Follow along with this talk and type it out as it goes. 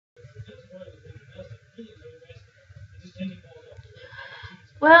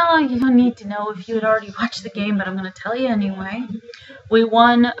Well, you don't need to know if you had already watched the game, but I'm going to tell you anyway. We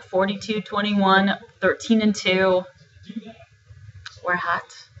won 42-21, 13-2. We're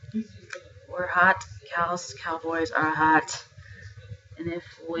hot. We're hot. Cowboys are hot. And if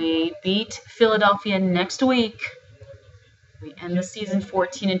we beat Philadelphia next week, we end the season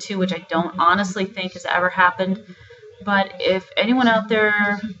 14-2, which I don't honestly think has ever happened. But if anyone out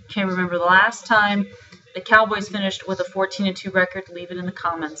there can remember the last time the Cowboys finished with a 14-2 record, leave it in the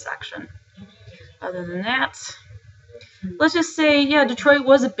comments section. Other than that, let's just say, yeah, Detroit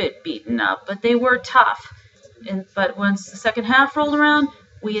was a bit beaten up, but they were tough. But once the second half rolled around,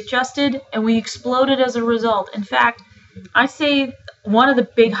 we adjusted and we exploded as a result. In fact, I say one of the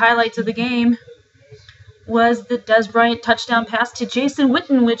big highlights of the game was the Des Bryant touchdown pass to Jason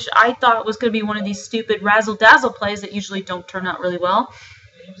Witten, which I thought was going to be one of these stupid razzle-dazzle plays that usually don't turn out really well.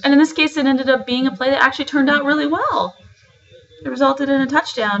 And in this case, it ended up being a play that actually turned out really well. It resulted in a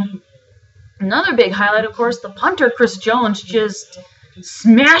touchdown. Another big highlight, of course, the punter, Chris Jones, just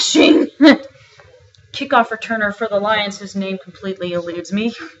smashing kickoff returner for the Lions, whose name completely eludes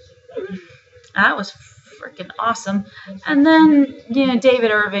me. That was freaking awesome. And then,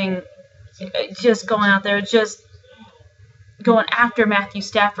 David Irving just going out there, just going after Matthew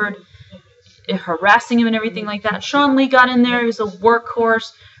Stafford, harassing him and everything like that. Sean Lee got in there. He was a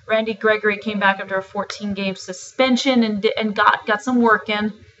workhorse. Randy Gregory came back after a 14-game suspension and got some work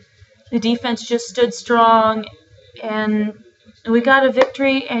in. The defense just stood strong, and we got a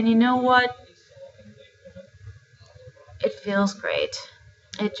victory, and you know what? It feels great.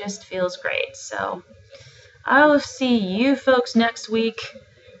 It just feels great. So I will see you folks next week.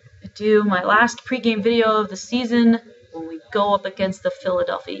 Do my last pregame video of the season when we go up against the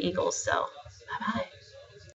Philadelphia Eagles. So